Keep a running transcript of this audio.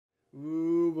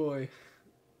Ooh boy.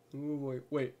 Ooh boy.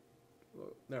 Wait.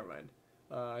 Oh, never mind.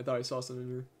 I thought I saw something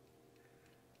new.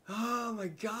 Oh my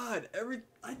god.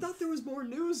 I thought there was more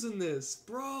news in this.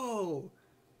 Bro.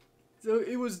 So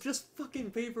it was just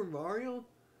fucking Paper Mario?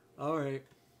 Alright.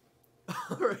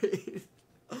 Alright.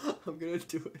 I'm gonna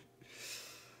do it.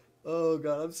 Oh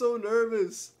god, I'm so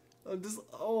nervous.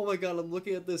 Oh my god, I'm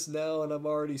looking at this now and I'm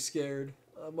already scared.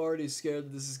 I'm already scared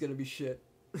that this is gonna be shit.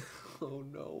 Oh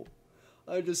no.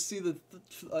 I just see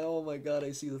oh my god,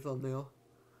 I see the thumbnail.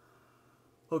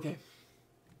 Okay.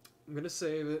 I'm gonna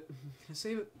save it. I'm gonna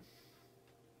save it.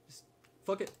 Just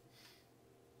fuck it.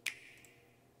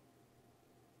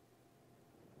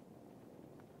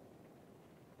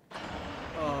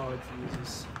 Oh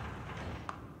Jesus.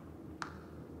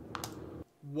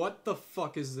 What the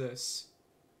fuck is this?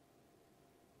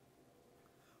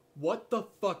 What the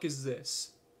fuck is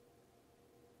this?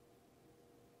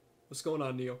 What's going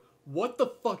on, Neo? What the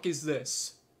fuck is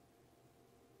this?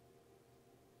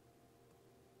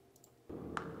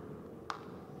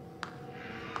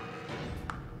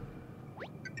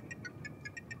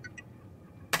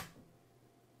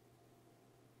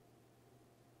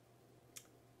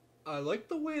 I like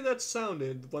the way that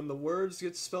sounded when the words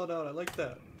get spelled out. I like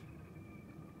that.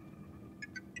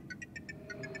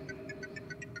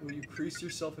 Will you crease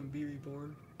yourself and be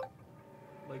reborn?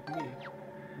 Like me?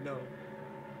 No.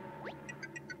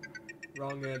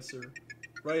 Wrong answer.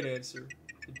 Right answer.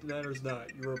 It matters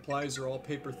not. Your replies are all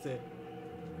paper thin.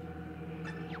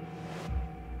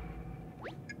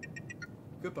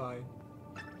 Goodbye.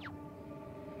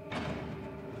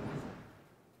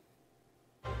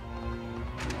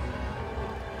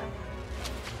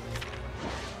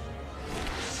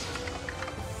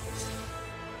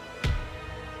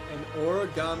 An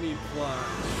origami plot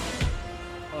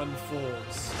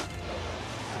unfolds.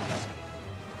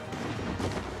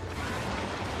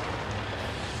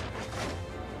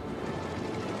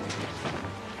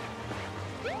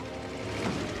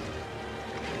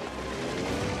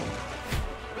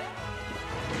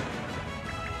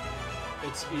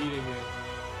 It's eating it.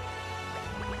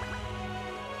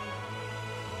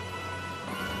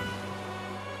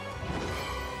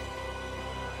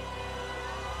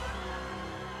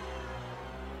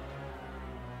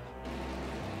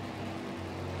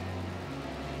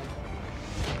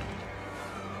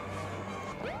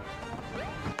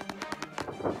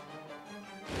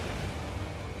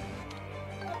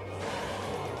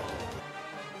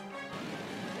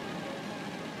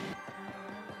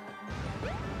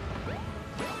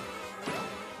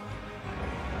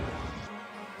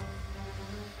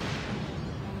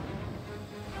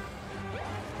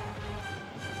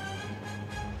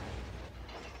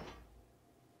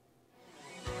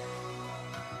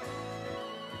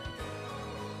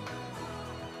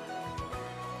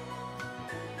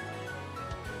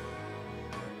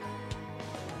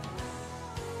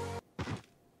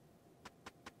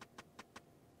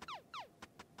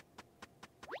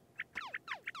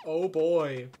 Oh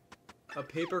boy, a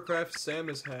papercraft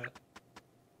Samus hat.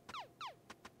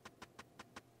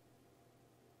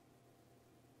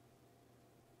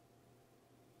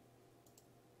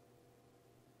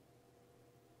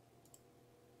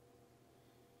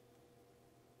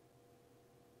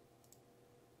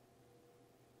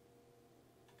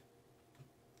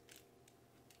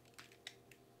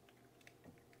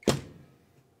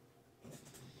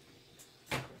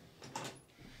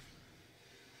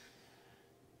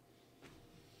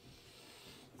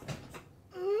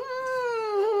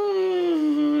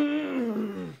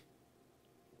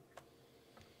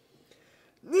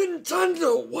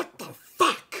 Nintendo, what the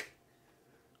fuck?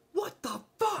 What the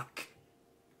fuck?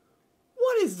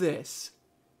 What is this?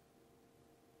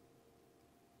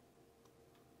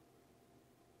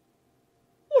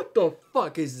 What the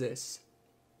fuck is this?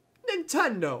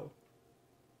 Nintendo!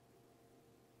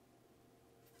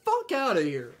 Fuck out of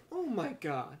here. Oh my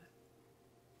god.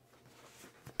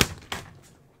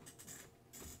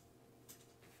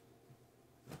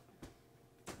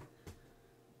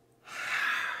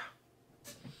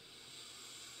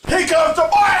 He comes to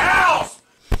my house!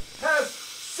 Has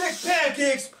 6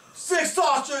 pancakes, 6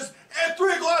 sausages, and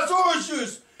 3 glass orange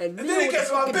juice! And then he gets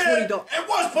in my bed and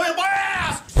wants to play my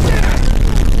ass!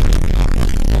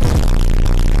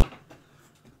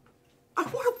 I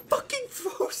want to fucking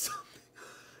throw something.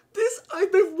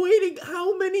 I've been waiting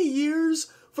how many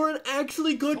years for an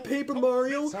actually good Paper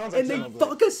Mario, and they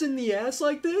fuck us in the ass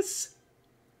like this?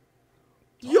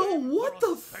 Yo, what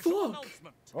the fuck?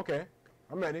 Okay,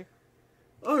 I'm ready.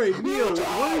 Alright, Neo,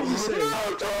 what did you say?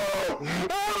 Oh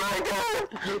my god!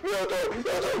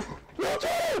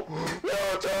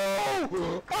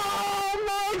 Oh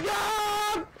my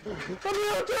god!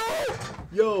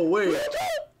 Yo, wait.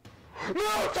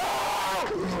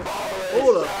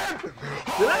 Hold up.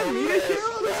 Did I mean it,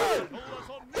 Carol?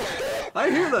 I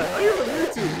hear that. I hear the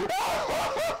Mewtwo.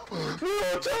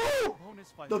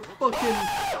 The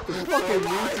fucking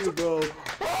Mewtwo, bro.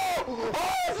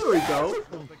 There we go.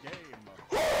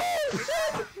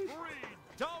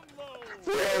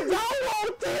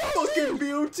 Fucking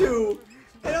Mewtwo.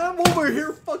 And I'm over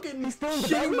here fucking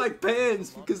shitting my pants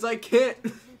because I can't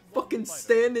fucking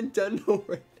stand Nintendo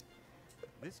right now.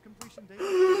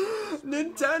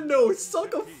 Nintendo,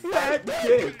 suck a fat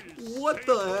dick. What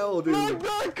the hell, dude?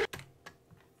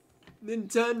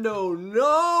 Nintendo,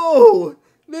 no!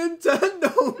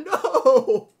 Nintendo,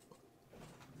 no!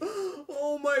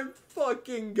 Oh my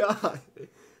fucking god.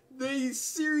 They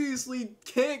seriously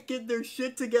can't get their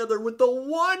shit together with the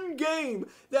one game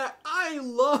that I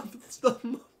love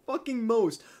the fucking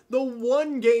most. The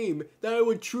one game that I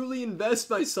would truly invest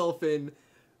myself in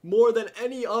more than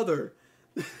any other.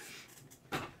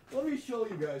 Let me show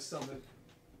you guys something.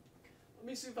 Let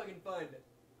me see if I can find it.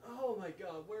 Oh my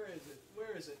god, where is it?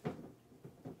 Where is it?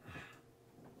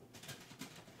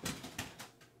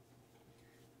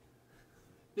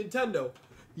 Nintendo,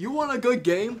 you want a good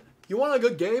game? You want a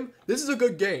good game? This is a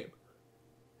good game.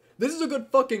 This is a good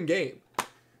fucking game.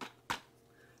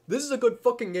 This is a good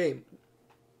fucking game.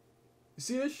 You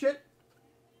see this shit?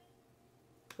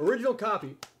 Original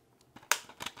copy.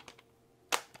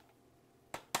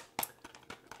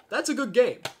 That's a good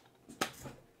game.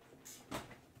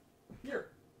 Here.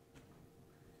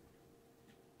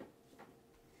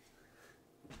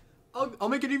 I'll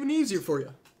make it even easier for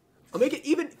you. I'll make it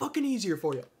even fucking easier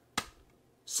for you.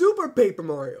 Super Paper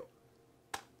Mario.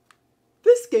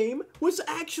 This game was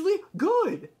actually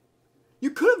good.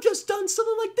 You could have just done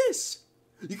something like this.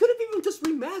 You could have even just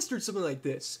remastered something like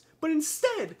this. But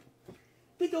instead,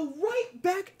 they go right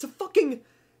back to fucking...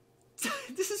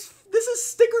 This is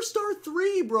Sticker Star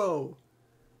 3, bro.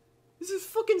 This is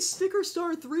fucking Sticker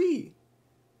Star 3.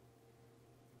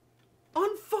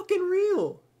 Unfucking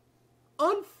real.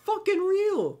 Unfucking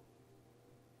real.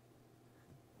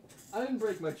 I didn't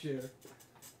break my chair.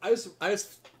 I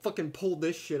just fucking pulled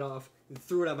this shit off and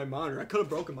threw it at my monitor. I could have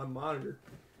broken my monitor.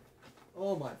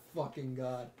 Oh my fucking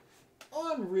god.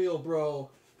 Unreal, bro.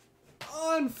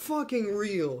 Unfucking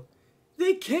real.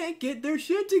 They can't get their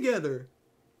shit together.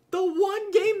 The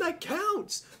one game that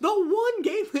counts. The one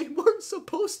game they weren't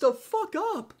supposed to fuck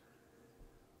up.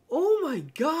 Oh my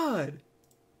god.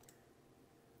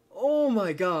 Oh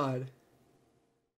my god.